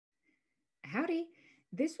Howdy.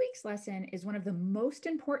 This week's lesson is one of the most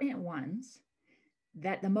important ones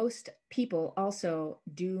that the most people also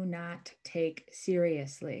do not take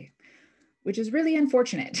seriously, which is really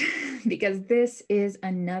unfortunate because this is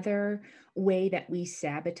another way that we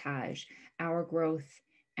sabotage our growth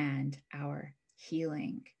and our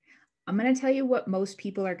healing. I'm going to tell you what most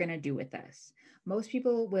people are going to do with this. Most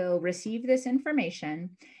people will receive this information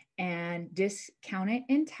and discount it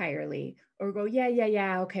entirely or go,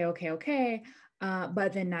 yeah, okay,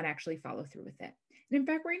 but then not actually follow through with it. And in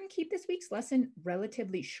fact, we're going to keep this week's lesson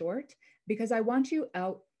relatively short because I want you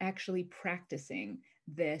out actually practicing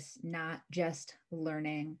this, not just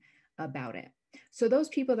learning about it. So those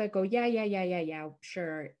people that go, yeah,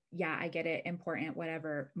 sure, yeah, I get it, important,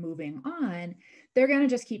 whatever, moving on, they're going to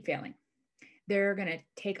just keep failing. They're going to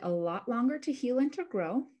take a lot longer to heal and to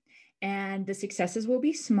grow, and the successes will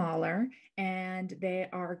be smaller, and they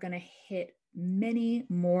are going to hit many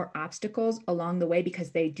more obstacles along the way because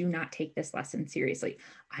they do not take this lesson seriously.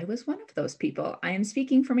 I was one of those people. I am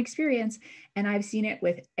speaking from experience, and I've seen it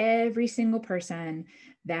with every single person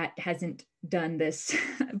that hasn't done this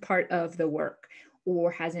part of the work or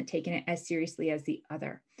hasn't taken it as seriously as the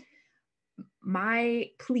other. My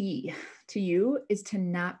plea to you is to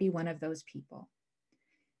not be one of those people.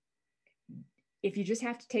 If you just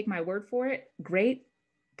have to take my word for it, great.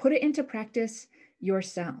 Put it into practice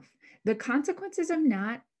yourself. The consequences of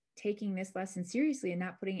not taking this lesson seriously and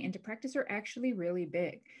not putting it into practice are actually really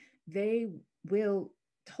big. They will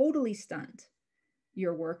totally stunt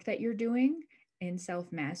your work that you're doing in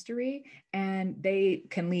self-mastery, and they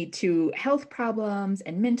can lead to health problems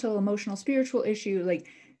and mental, emotional, spiritual issues. Like,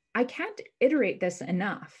 I can't iterate this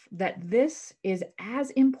enough that this is as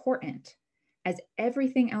important as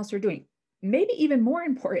everything else we're doing, maybe even more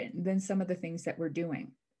important than some of the things that we're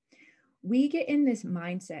doing. We get in this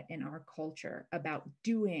mindset in our culture about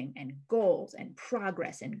doing and goals and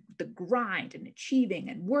progress and the grind and achieving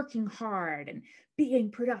and working hard and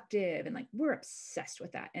being productive. And like, we're obsessed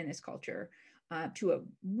with that in this culture to a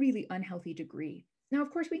really unhealthy degree. Now,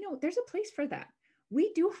 of course, we know there's a place for that.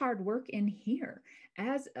 We do hard work in here.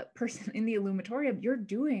 As a person in the Illuminatorium, you're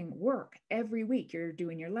doing work every week. You're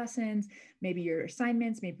doing your lessons, maybe your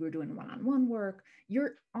assignments, maybe we're doing one-on-one work.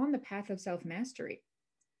 You're on the path of self-mastery.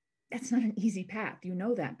 That's not an easy path. You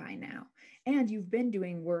know that by now. And you've been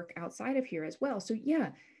doing work outside of here as well. So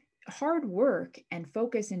yeah, hard work and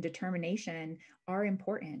focus and determination are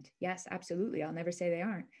important. Yes, absolutely. I'll never say they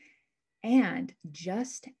aren't. And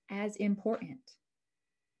just as important,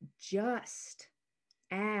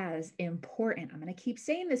 I'm going to keep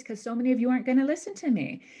saying this because so many of you aren't going to listen to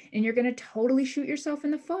me and you're going to totally shoot yourself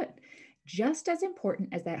in the foot. Just as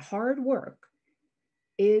important as that hard work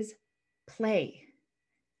is play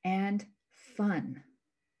and fun.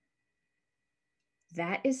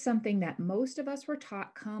 That is something that most of us were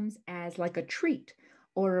taught comes as like a treat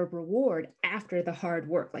or a reward after the hard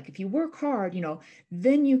work. Like if you work hard,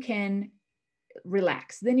 then you can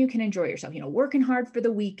relax, then you can enjoy yourself, working hard for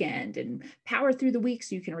the weekend and power through the week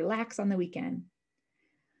so you can relax on the weekend.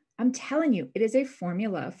 I'm telling you, it is a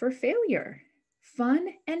formula for failure. Fun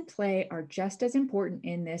and play are just as important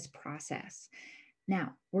in this process.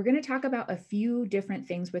 Now, we're going to talk about a few different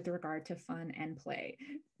things with regard to fun and play,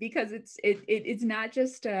 because it's not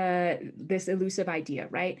just this elusive idea,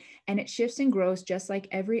 right? And it shifts and grows just like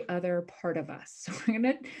every other part of us. So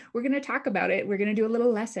we're gonna talk about it. We're going to do a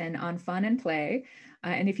little lesson on fun and play.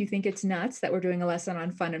 And if you think it's nuts that we're doing a lesson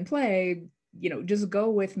on fun and play, just go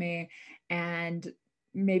with me and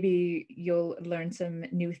maybe you'll learn some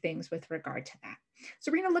new things with regard to that.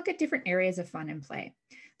 So we're going to look at different areas of fun and play.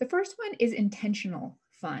 The first one is intentional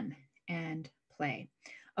fun and play.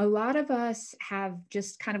 A lot of us have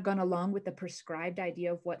just kind of gone along with the prescribed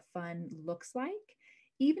idea of what fun looks like,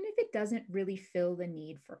 even if it doesn't really fill the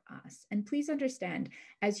need for us. And please understand,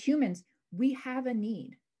 as humans, we have a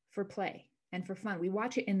need for play and for fun. We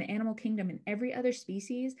watch it in the animal kingdom and every other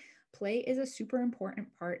species. Play is a super important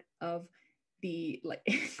part of the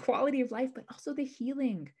quality of life, but also the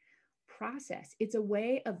healing process. It's a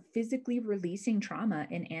way of physically releasing trauma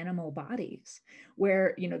in animal bodies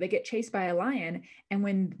where, they get chased by a lion, and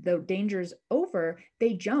when the danger's over,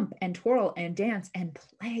 they jump and twirl and dance and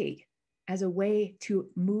play as a way to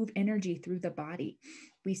move energy through the body.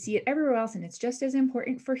 We see it everywhere else, and it's just as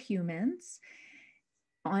important for humans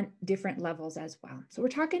on different levels as well. So we're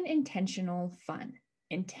talking intentional fun,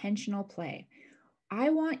 intentional play.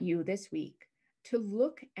 I want you this week to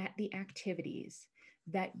look at the activities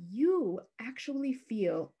that you actually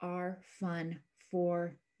feel are fun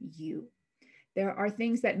for you. There are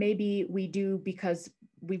things that maybe we do because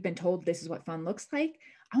we've been told this is what fun looks like.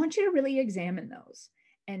 I want you to really examine those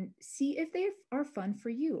and see if they are fun for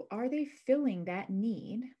you. Are they filling that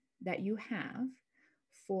need that you have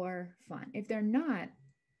for fun? If they're not,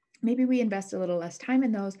 maybe we invest a little less time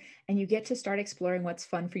in those and you get to start exploring what's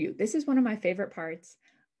fun for you. This is one of my favorite parts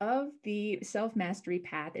of the self-mastery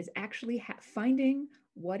path, is actually finding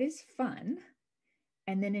what is fun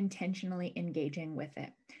and then intentionally engaging with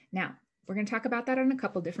it. Now, we're going to talk about that on a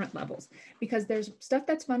couple different levels, because there's stuff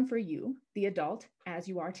that's fun for you, the adult, as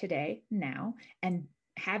you are today, now, and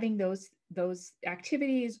having those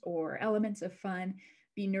activities or elements of fun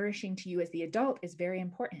be nourishing to you as the adult is very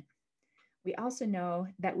important. We also know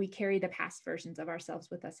that we carry the past versions of ourselves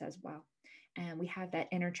with us as well. And we have that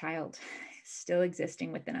inner child still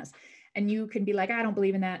existing within us. And you can be like, I don't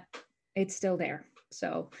believe in that. It's still there.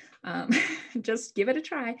 So just give it a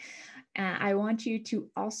try. I want you to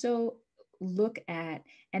also look at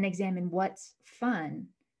and examine what's fun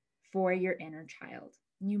for your inner child.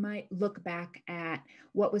 You might look back at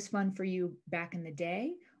what was fun for you back in the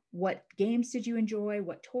day. What games did you enjoy?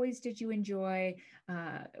 What toys did you enjoy?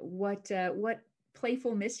 What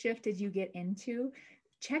playful mischief did you get into?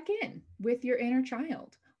 Check in with your inner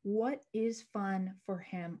child. What is fun for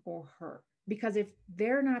him or her? Because if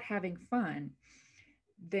they're not having fun,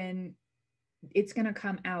 then it's going to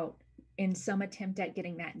come out in some attempt at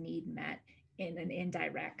getting that need met in an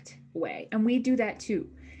indirect way. And we do that too.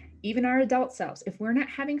 Even our adult selves, if we're not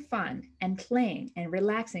having fun and playing and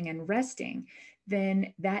relaxing and resting,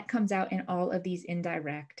 then that comes out in all of these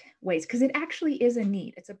indirect ways, because it actually is a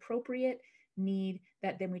need. It's appropriate need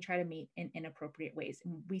that then we try to meet in inappropriate ways.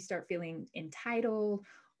 And we start feeling entitled,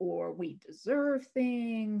 or we deserve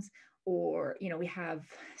things, or, we have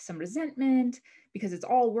some resentment because it's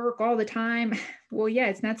all work all the time. Well, yeah,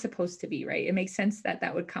 it's not supposed to be, right? It makes sense that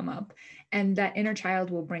that would come up. And that inner child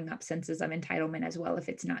will bring up senses of entitlement as well if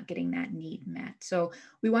it's not getting that need met. So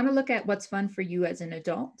we want to look at what's fun for you as an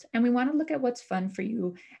adult, and we want to look at what's fun for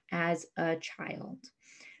you as a child.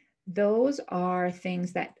 Those are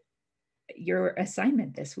things that your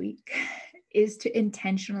assignment this week is to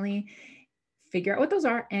intentionally figure out what those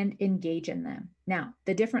are and engage in them. Now,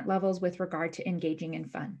 the different levels with regard to engaging in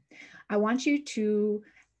fun. I want you to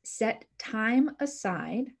set time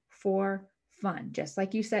aside for fun, just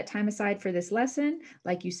like you set time aside for this lesson,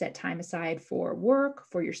 like you set time aside for work,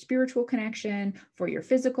 for your spiritual connection, for your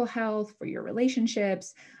physical health, for your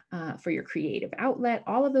relationships, for your creative outlet,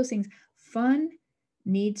 all of those things. Fun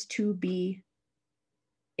needs to be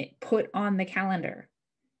put on the calendar.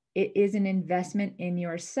 It is an investment in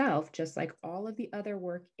yourself, just like all of the other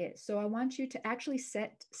work is. So I want you to actually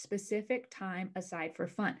set specific time aside for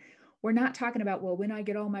fun. We're not talking about, well, when I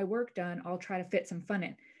get all my work done, I'll try to fit some fun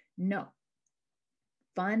in. No,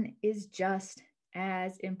 fun is just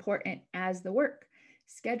as important as the work.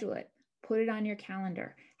 Schedule it, put it on your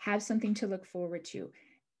calendar, have something to look forward to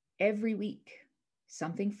every week,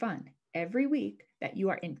 something fun every week that you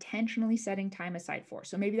are intentionally setting time aside for.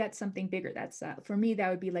 So maybe that's something bigger. That's for me, that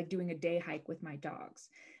would be like doing a day hike with my dogs.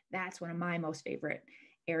 That's one of my most favorite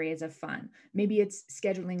areas of fun. Maybe it's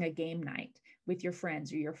scheduling a game night with your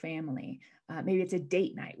friends or your family. Maybe it's a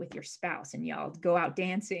date night with your spouse and y'all go out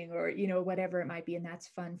dancing, or, whatever it might be. And that's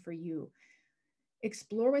fun for you.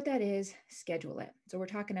 Explore what that is, schedule it. So we're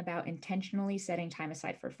talking about intentionally setting time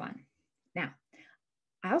aside for fun. Now,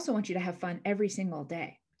 I also want you to have fun every single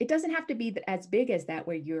day. It doesn't have to be as big as that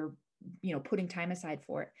where you're, putting time aside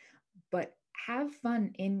for it, but have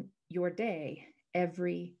fun in your day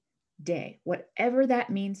every day, whatever that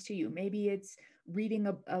means to you. Maybe it's reading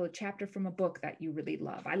a chapter from a book that you really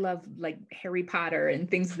love. I love like Harry Potter and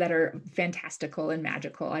things that are fantastical and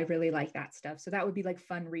magical. I really like that stuff. So that would be like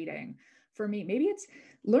fun reading for me. Maybe it's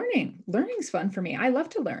learning. Learning's fun for me. I love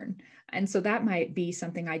to learn. And so that might be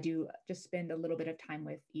something I do, just spend a little bit of time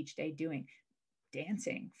with each day doing.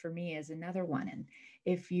 Dancing for me is another one. And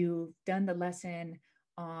if you've done the lesson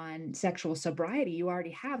on sexual sobriety, you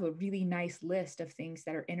already have a really nice list of things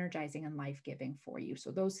that are energizing and life-giving for you.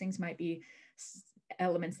 So those things might be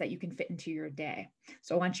elements that you can fit into your day.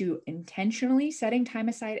 So I want you intentionally setting time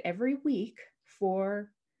aside every week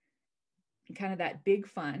for kind of that big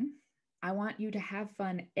fun. I want you to have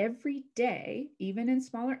fun every day, even in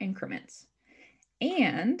smaller increments.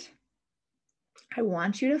 And I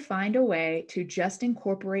want you to find a way to just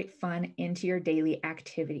incorporate fun into your daily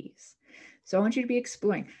activities. So I want you to be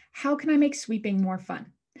exploring, how can I make sweeping more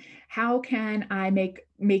fun? How can I make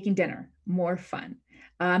making dinner more fun?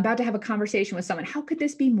 I'm about to have a conversation with someone. How could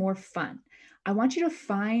this be more fun? I want you to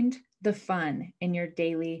find the fun in your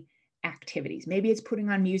daily activities. Maybe it's putting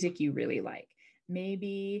on music you really like.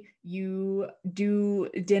 Maybe you do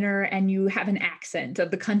dinner and you have an accent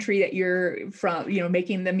of the country that you're from,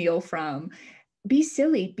 making the meal from. be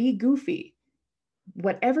silly, be goofy,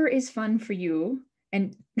 whatever is fun for you.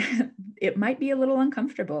 And it might be a little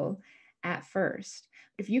uncomfortable at first.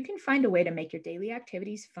 If you can find a way to make your daily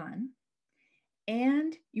activities fun,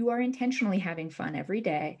 and you are intentionally having fun every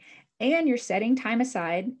day, and you're setting time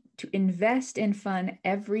aside to invest in fun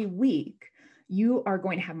every week, you are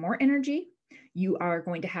going to have more energy. You are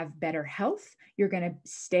going to have better health. You're going to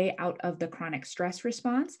stay out of the chronic stress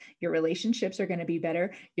response. Your relationships are going to be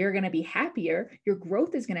better. You're going to be happier. Your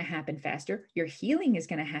growth is going to happen faster. Your healing is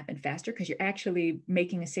going to happen faster because you're actually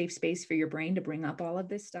making a safe space for your brain to bring up all of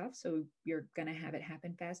this stuff. So you're going to have it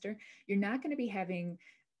happen faster. You're not going to be having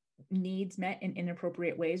needs met in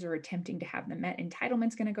inappropriate ways or attempting to have them met.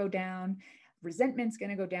 Entitlement's going to go down. Resentment's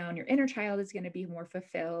going to go down. Your inner child is going to be more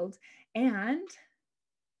fulfilled. And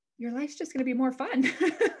your life's just going to be more fun.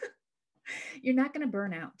 You're not going to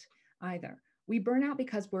burn out either. We burn out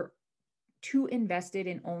because we're too invested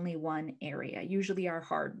in only one area, usually our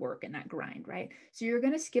hard work and that grind, right? So you're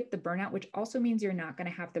going to skip the burnout, which also means you're not going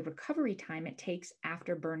to have the recovery time it takes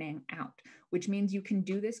after burning out, which means you can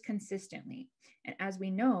do this consistently. And as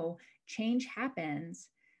we know, change happens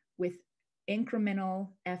with incremental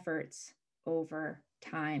efforts over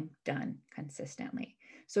time done consistently.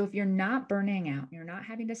 So if you're not burning out, you're not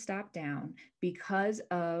having to stop down because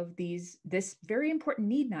of this very important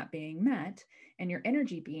need not being met and your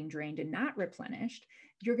energy being drained and not replenished,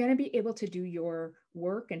 you're going to be able to do your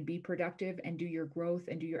work and be productive and do your growth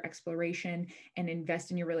and do your exploration and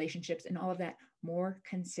invest in your relationships and all of that more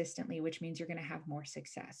consistently, which means you're going to have more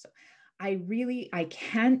success. So I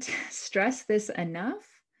can't stress this enough.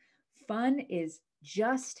 Fun is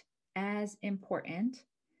just as important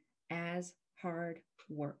as hard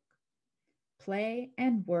work. Play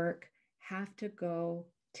and work have to go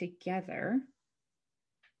together.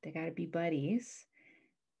 They got to be buddies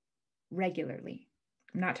regularly.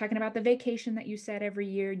 I'm not talking about the vacation that you set every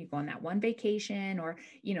year and you go on that one vacation, or,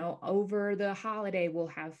 over the holiday we'll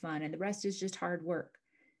have fun and the rest is just hard work.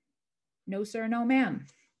 No, sir, no, ma'am.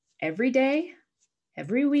 Every day,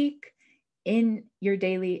 every week, in your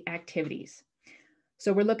daily activities.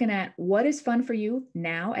 So we're looking at what is fun for you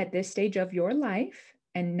now at this stage of your life,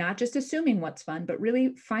 and not just assuming what's fun, but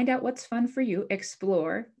really find out what's fun for you,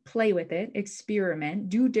 explore, play with it, experiment,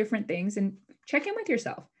 do different things, and check in with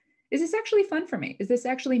yourself. Is this actually fun for me? Is this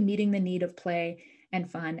actually meeting the need of play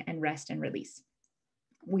and fun and rest and release?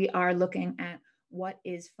 We are looking at what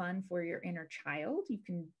is fun for your inner child. You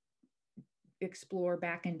can explore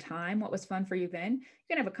back in time what was fun for you then.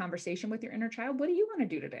 You can have a conversation with your inner child. What do you want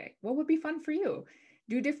to do today? What would be fun for you?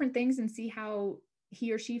 Do different things and see how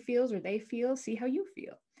he or she feels or they feel, see how you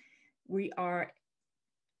feel. We are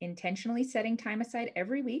intentionally setting time aside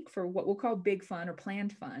every week for what we'll call big fun or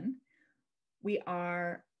planned fun. We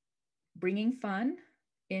are bringing fun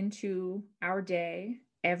into our day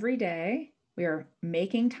every day. We are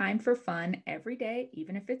making time for fun every day,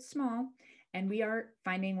 even if it's small. And we are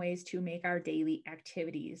finding ways to make our daily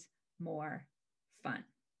activities more fun.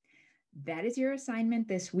 That is your assignment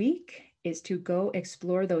this week, is to go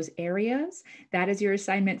explore those areas. That is your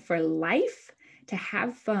assignment for life, to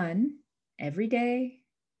have fun every day,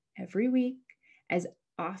 every week, as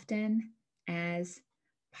often as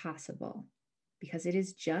possible, because it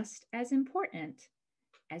is just as important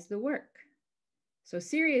as the work. So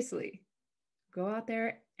seriously, go out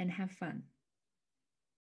there and have fun.